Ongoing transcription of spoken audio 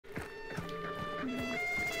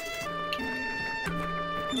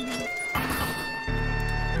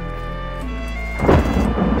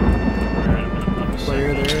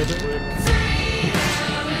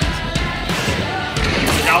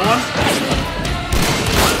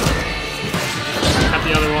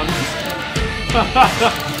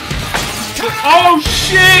Oh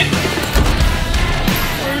shit!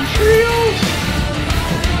 We're in trios!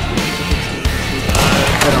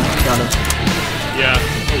 Got him. Yeah.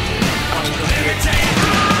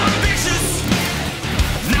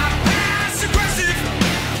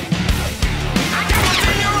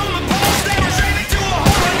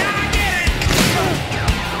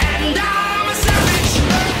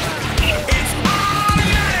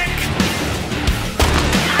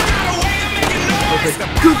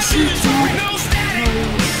 Good shit, dude.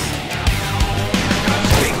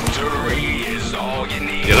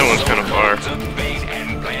 The other one's kind of far.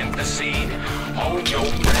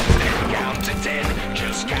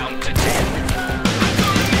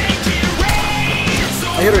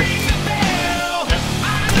 I hit her.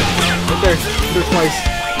 Right there. Hit her twice.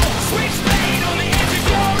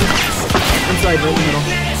 Inside, right in the middle.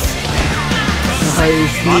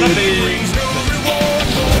 Nice, dude.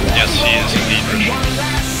 Yes, he is indeed Russian.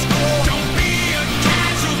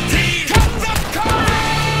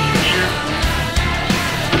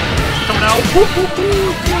 Coming out.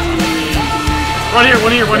 One here.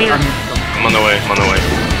 I'm on the way.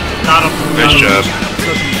 Got him. Nice job.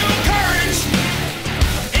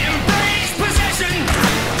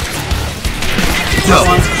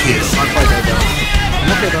 Double kill. I'm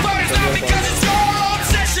okay though.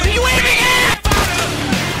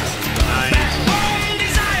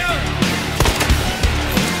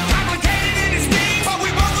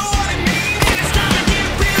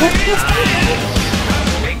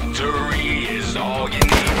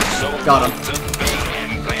 Got him.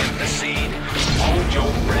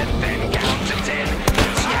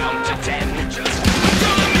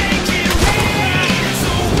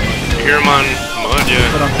 You hear him on mud,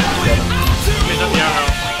 yeah. Got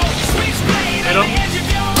him.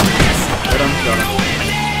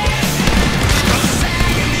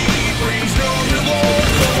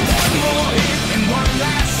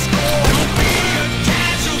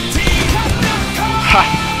 Ha!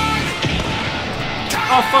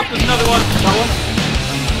 Oh fuck, there's another one. That one?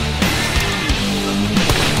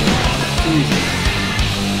 Easy.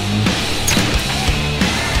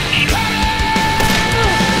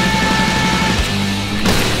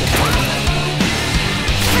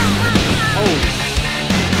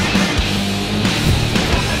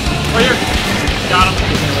 Right here. Got him.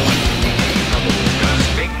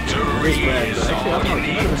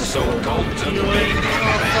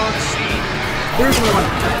 There's another one.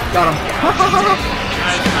 Got him.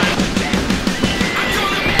 Nice.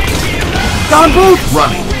 Got them both!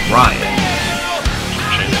 Running with Ryan.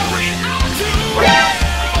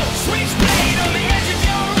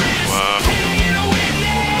 Wow.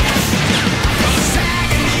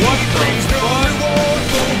 What the fuck?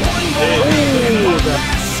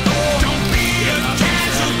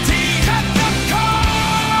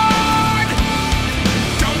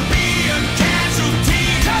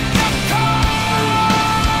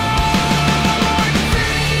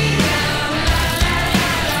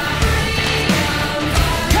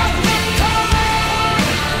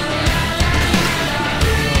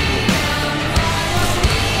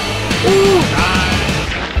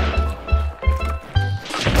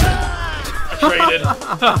 Traded.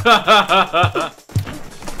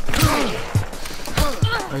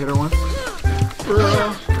 I hit her once.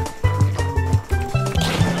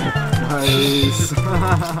 Nice.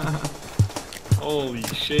 Holy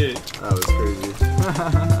shit. That was crazy.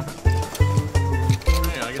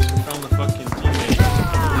 Yeah, I guess we found the fucking teammate.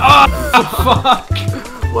 Ah, fuck!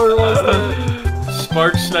 What was that?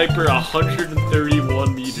 Spark Sniper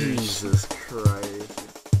 131 meters. Jesus Christ.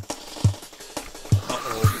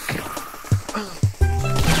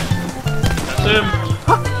 That's him.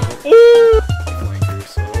 Ooh! Flanker,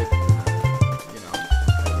 so, you know,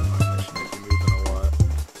 mission might be moving a lot.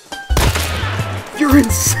 You're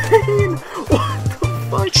insane! What the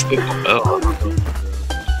fuck? Oh.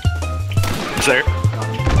 Is there?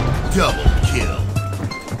 Double kill.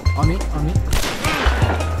 On me.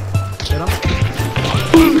 Hit him.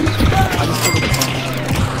 I just took the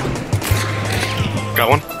Got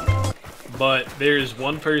one? But there's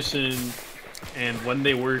one person, and when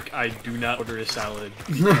they work, I do not order a salad.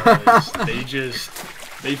 Because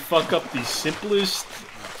they fuck up the simplest,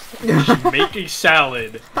 make a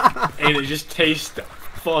salad, and it just tastes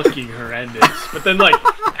fucking horrendous. But then, like,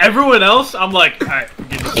 everyone else, I'm like, alright, I'm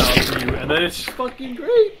getting a salad for you. And then it's fucking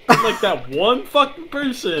great. And, like, that one fucking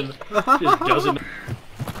person just doesn't.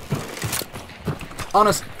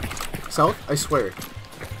 Honest. South? I swear.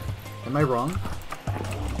 Am I wrong?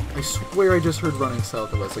 I swear I just heard running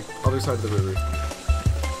south of us, like, other side of the river.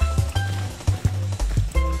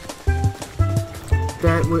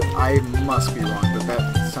 That would. I must be wrong, but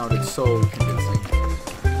that sounded so convincing.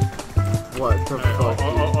 What the fuck?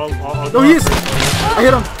 No, he is! I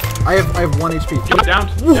hit him! I have 1 HP. Down.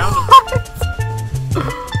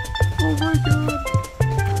 Oh my god.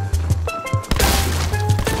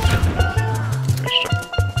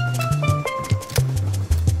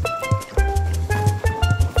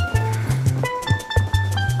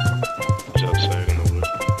 He's outside in the wood.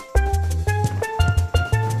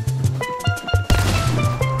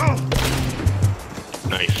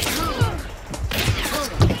 Nice.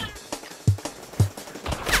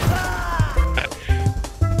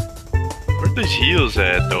 Where'd these heals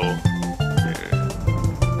at, though?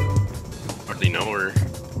 Hardly know her.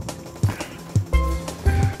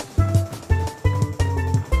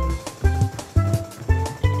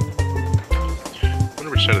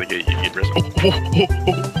 Wonder which side of the gate you get rest. Right there.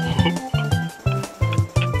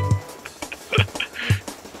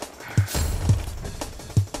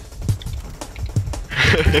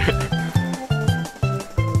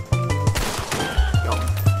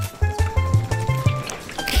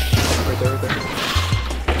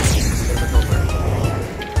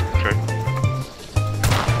 Okay.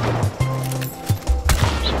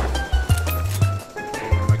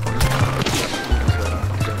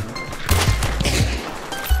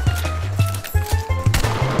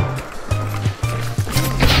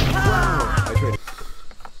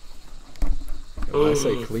 When I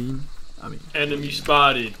say clean, I mean Enemy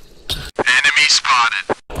spotted. Enemy spotted.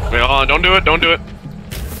 Wait, hold on, don't do it, don't do it.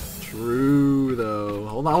 true though.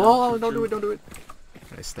 Hold on, don't do it.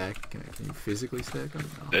 Can I stack? Can you physically stack them?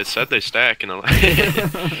 No. It said they stack and I'm like,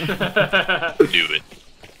 do it.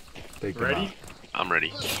 Take them Ready? out. I'm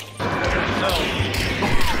ready.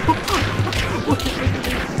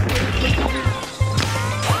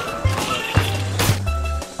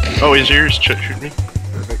 Oh, his ears shoot me.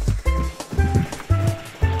 Perfect.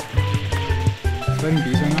 Letting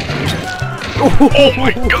bees right now? Oh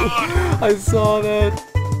my god! I saw that.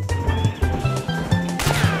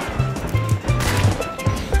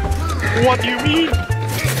 What do you mean?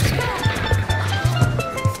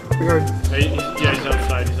 We are. Hey, he's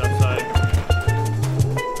outside.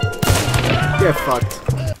 Get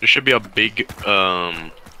fucked. There should be a big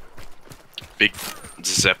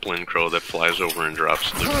Zeppelin crow that flies over and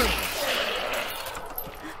drops loot.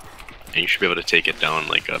 And you should be able to take it down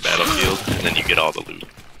like a battlefield, and then you get all the loot.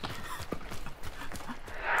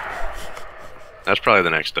 That's probably the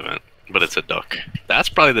next event, but it's a duck. That's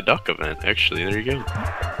probably the duck event, actually. There you go.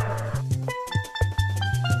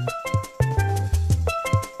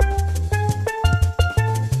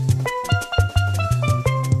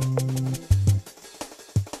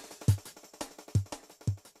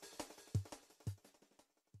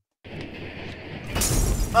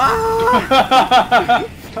 Ah!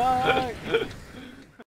 Fuck!